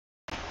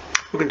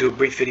We're going to do a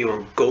brief video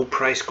on gold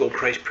price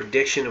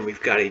prediction, and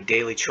we've got a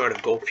daily chart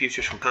of gold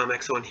futures from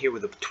COMEX on here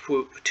with a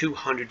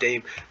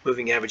 200-day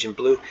moving average in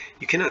blue.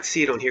 You cannot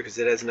see it on here because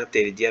it hasn't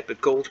updated yet,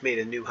 but gold's made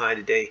a new high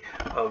today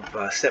of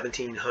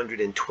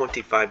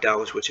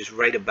 $1,725, which is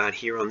right about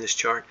here on this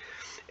chart.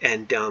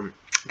 And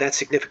that's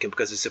significant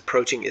because it's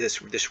approaching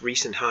this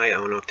recent high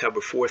on October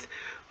 4th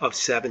of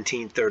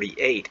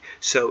 1738.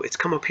 So it's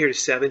come up here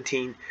to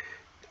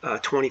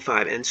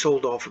 1725 and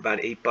sold off about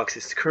 $8.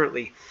 It's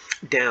currently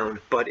down,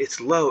 but its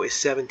low is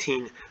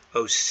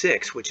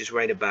 1706, which is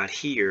right about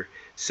here.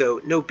 So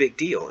no big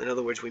deal. In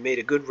other words, we made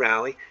a good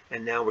rally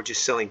and now we're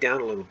just selling down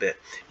a little bit.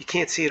 You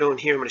can't see it on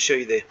here. I'm going to show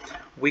you the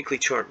weekly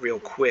chart real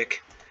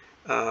quick.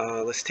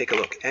 Let's take a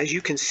look. As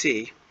you can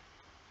see,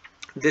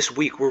 this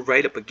week we're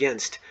right up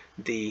against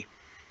the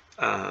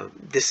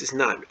this is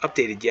not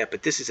updated yet,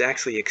 but this has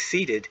actually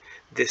exceeded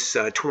this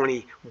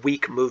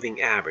 20-week moving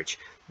average.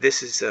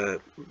 This is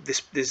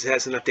this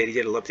hasn't updated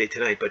yet. It'll update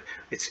tonight, but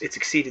it's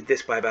exceeded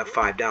this by about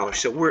 $5.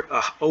 So we're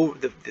over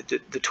the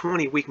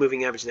 20-week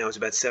moving average now is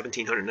about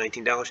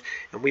 $1,719,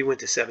 and we went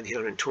to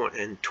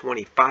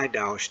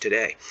 $1,725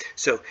 today.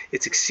 So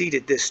it's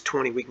exceeded this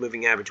 20-week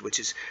moving average, which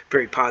is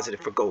very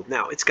positive for gold.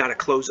 Now it's got to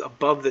close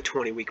above the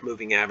 20-week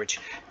moving average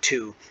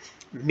to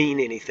mean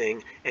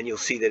anything, and you'll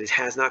see that it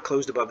has not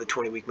closed above the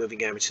 20-week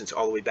moving average since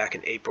all the way back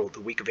in April, the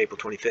week of April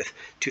 25th,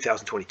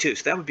 2022.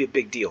 So that would be a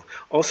big deal.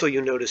 Also,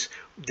 you'll notice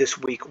this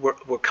week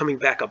we're coming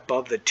back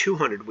above the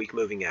 200-week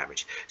moving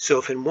average. So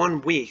if in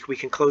 1 week we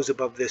can close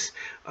above this,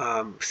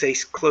 say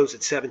close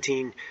at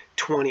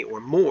 1720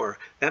 or more,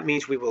 that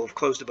means we will have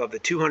closed above the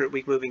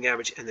 200-week moving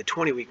average and the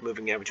 20-week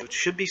moving average, which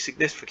should be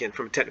significant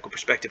from a technical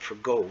perspective for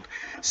gold.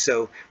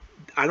 So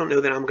I don't know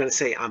that I'm going to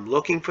say I'm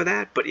looking for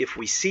that, but if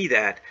we see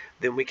that,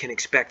 then we can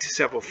expect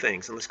several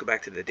things. And let's go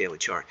back to the daily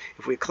chart.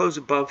 If we close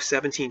above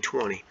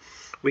 1720,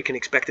 we can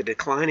expect a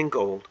decline in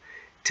gold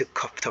to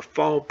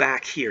fall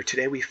back here.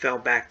 Today we fell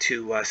back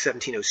to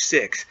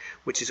 1706,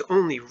 which is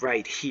only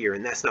right here,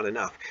 and that's not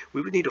enough.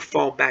 We would need to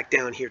fall back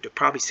down here to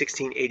probably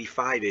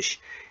 1685-ish,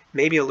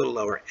 maybe a little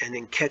lower, and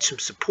then catch some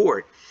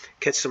support,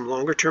 catch some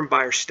longer term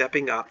buyers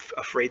stepping up,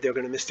 afraid they're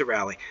going to miss the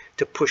rally,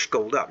 to push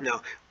gold up.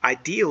 Now,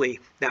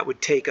 ideally, that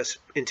would take us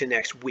into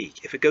next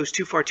week. If it goes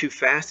too far too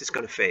fast, it's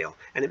going to fail,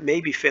 and it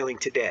may be failing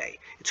today.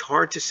 It's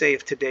hard to say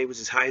if today was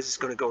as high as it's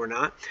going to go or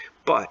not,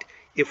 but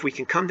if we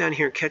can come down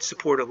here and catch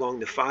support along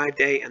the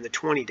 5-day and the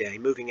 20-day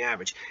moving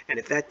average, and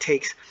if that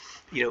takes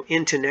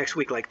into next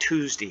week, like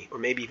Tuesday or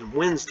maybe even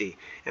Wednesday,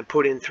 and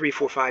put in 3,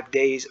 4, 5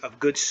 days of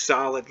good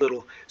solid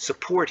little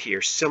support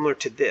here, similar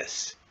to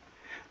this,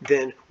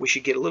 then we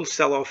should get a little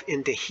sell-off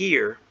into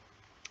here,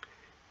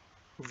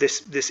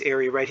 this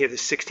area right here,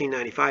 this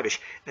 1695-ish,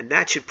 and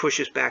that should push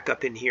us back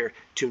up in here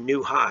to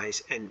new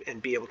highs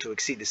and be able to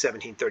exceed the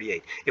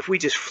 1738. If we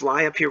just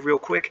fly up here real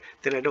quick,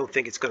 then I don't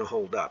think it's going to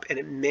hold up, and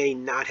it may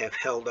not have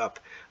held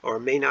up, or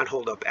may not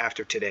hold up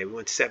after today. We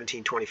went to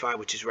 1725,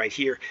 which is right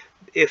here.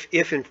 If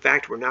in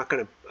fact we're not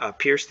going to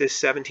pierce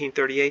this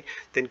 1738,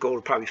 then gold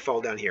will probably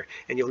fall down here,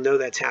 and you'll know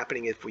that's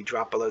happening if we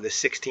drop below the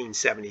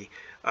 1670,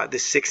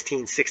 this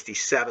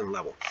 1667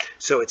 level.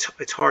 So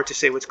it's hard to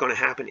say what's going to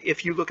happen.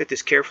 If you look at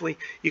this carefully,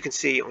 you can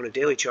see on a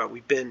daily chart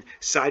we've been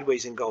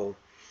sideways in gold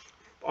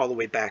all the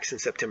way back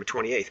since September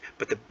 28th.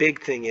 But the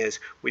big thing is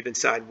we've been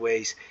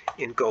sideways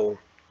in gold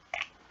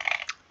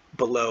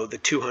below the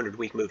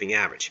 200-week moving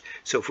average.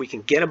 So if we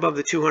can get above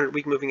the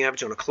 200-week moving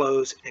average on a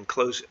close, and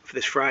close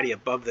this Friday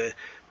above the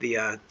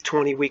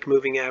 20-week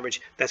moving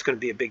average, that's going to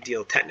be a big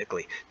deal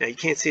technically. Now you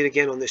can't see it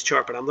again on this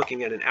chart, but I'm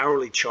looking at an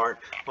hourly chart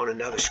on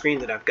another screen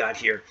that I've got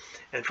here,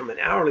 and from an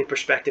hourly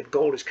perspective,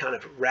 gold is kind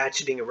of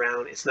ratcheting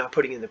around. It's not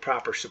putting in the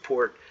proper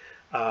support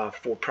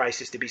for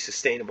prices to be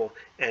sustainable,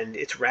 and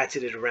it's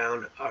ratcheted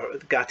around,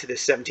 got to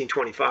this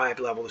 1725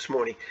 level this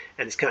morning,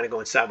 and it's kind of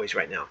going sideways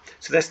right now.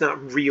 So that's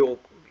not real,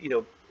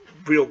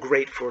 real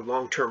great for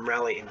long-term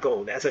rally in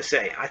gold. As I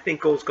say, I think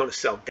gold's going to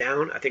sell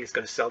down. I think it's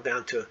going to sell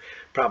down to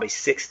probably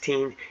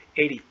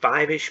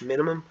 1685-ish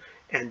minimum,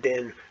 and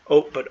then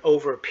but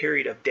over a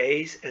period of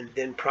days, and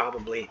then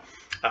probably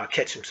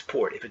catch some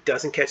support. If it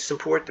doesn't catch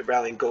support, the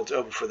rally in gold's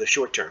over for the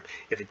short term.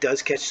 If it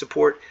does catch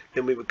support,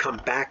 then we would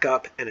come back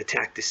up and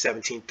attack the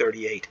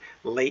 1738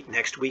 late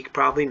next week,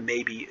 probably,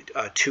 maybe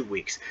 2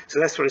 weeks. So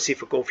that's what I see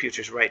for gold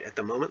futures right at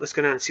the moment. Let's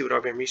go down and see what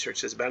RBM Research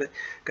says about it.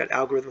 Got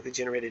algorithmically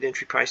generated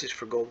entry prices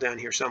for gold down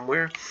here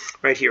somewhere.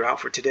 Right here, out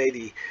for today,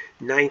 the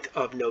 9th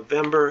of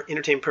November.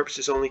 Entertainment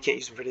purposes only, can't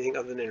use them for anything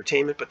other than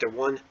entertainment, but they're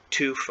 1,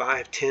 2,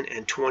 5, 10,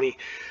 and 20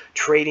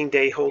 trading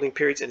day holding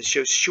periods, and it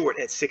shows short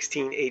at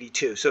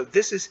 1682. So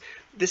this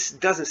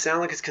doesn't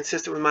sound like it's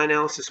consistent with my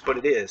analysis, but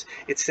it is.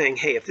 It's saying,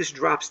 hey, if this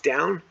drops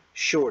down,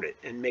 short it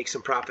and make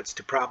some profits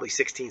to probably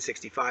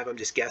 1665. I'm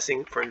just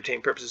guessing for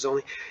entertainment purposes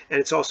only. And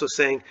it's also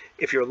saying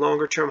if you're a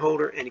longer term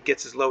holder and it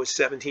gets as low as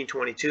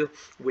 1722,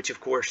 which of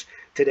course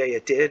today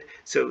it did.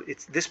 So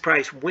this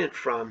price went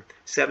from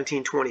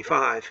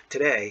 1725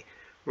 today,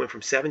 went from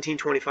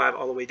 1725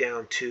 all the way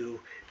down to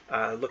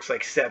looks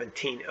like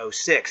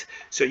 1706.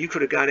 So you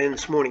could have got in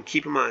this morning.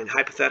 Keep in mind,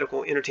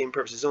 hypothetical, entertainment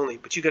purposes only,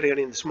 but you got to get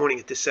in this morning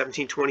at this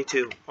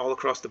 1722 all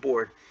across the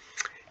board.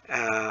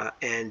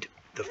 And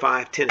the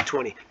 5, 10, and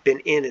 20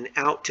 been in and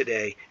out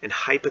today, and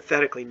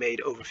hypothetically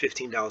made over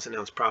 $15 an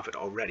ounce profit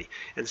already.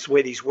 And this is the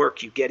way these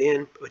work. You get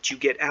in, but you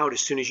get out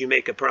as soon as you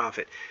make a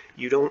profit.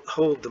 You don't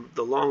hold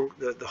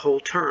the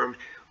whole term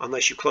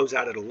unless you close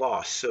out at a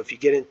loss. So if you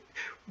get in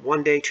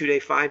 1 day, 2 day,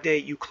 5 day,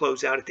 you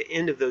close out at the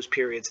end of those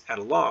periods at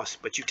a loss,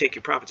 but you take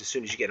your profits as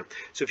soon as you get them.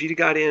 So if you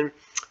got in,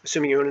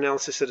 assuming your own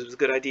analysis said it was a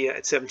good idea,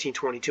 at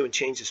 1722 and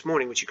changed this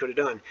morning, which you could have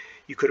done,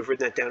 you could have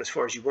written that down as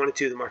far as you wanted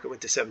to. The market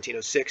went to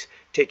 1706.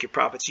 Take your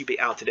profits. You'd be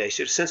out today.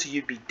 So essentially,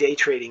 you'd be day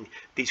trading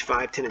these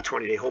 5, 10, and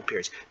 20 day hold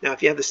periods. Now,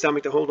 if you have the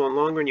stomach to hold on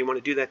longer and you want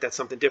to do that, that's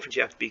something different.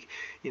 You have to be,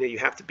 you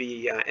have to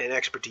be an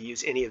expert to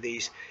use any of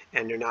these,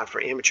 and they're not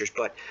for amateurs.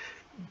 But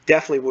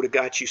definitely would have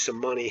got you some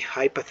money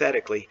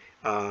hypothetically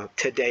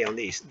today on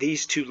these.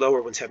 These two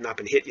lower ones have not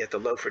been hit yet. The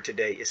low for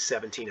today is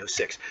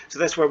 1706. So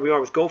that's where we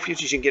are with gold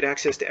futures. You can get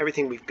access to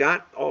everything we've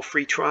got, all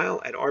free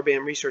trial at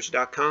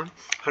rbamresearch.com.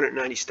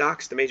 190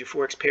 stocks, the major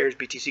forex pairs,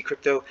 BTC,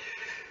 crypto.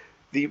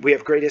 We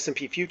have great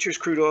S&P futures,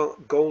 crude oil,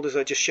 gold, as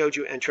I just showed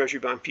you, and treasury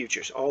bond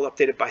futures, all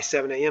updated by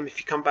 7 a.m. If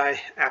you come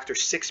by after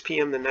 6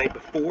 p.m. the night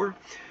before,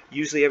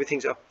 usually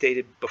everything's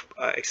updated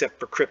except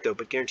for crypto,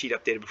 but guaranteed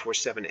updated before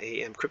 7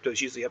 a.m. Crypto is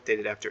usually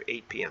updated after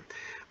 8 p.m.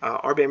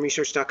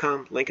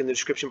 rbamresearch.com, link in the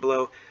description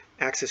below.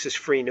 Access is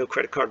free, no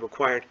credit card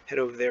required. Head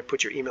over there,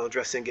 put your email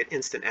address in, get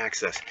instant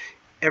access.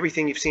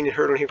 Everything you've seen and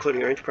heard on here,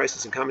 including our entry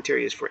prices and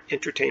commentary, is for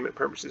entertainment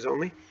purposes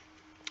only.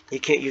 You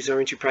can't use our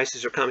entry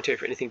prices or commentary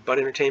for anything but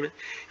entertainment.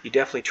 You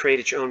definitely trade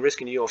at your own risk,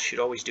 and you should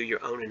always do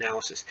your own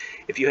analysis.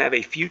 If you have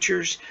a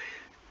futures,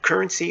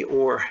 currency,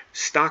 or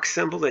stock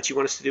symbol that you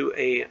want us to do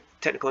a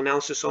technical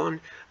analysis on,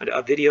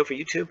 a video for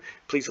YouTube,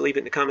 please leave it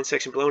in the comment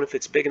section below. And if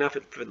it's big enough,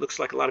 if it looks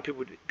like a lot of people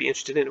would be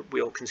interested in it,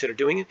 we'll consider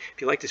doing it.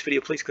 If you like this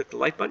video, please click the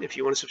like button. If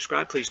you want to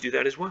subscribe, please do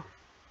that as well.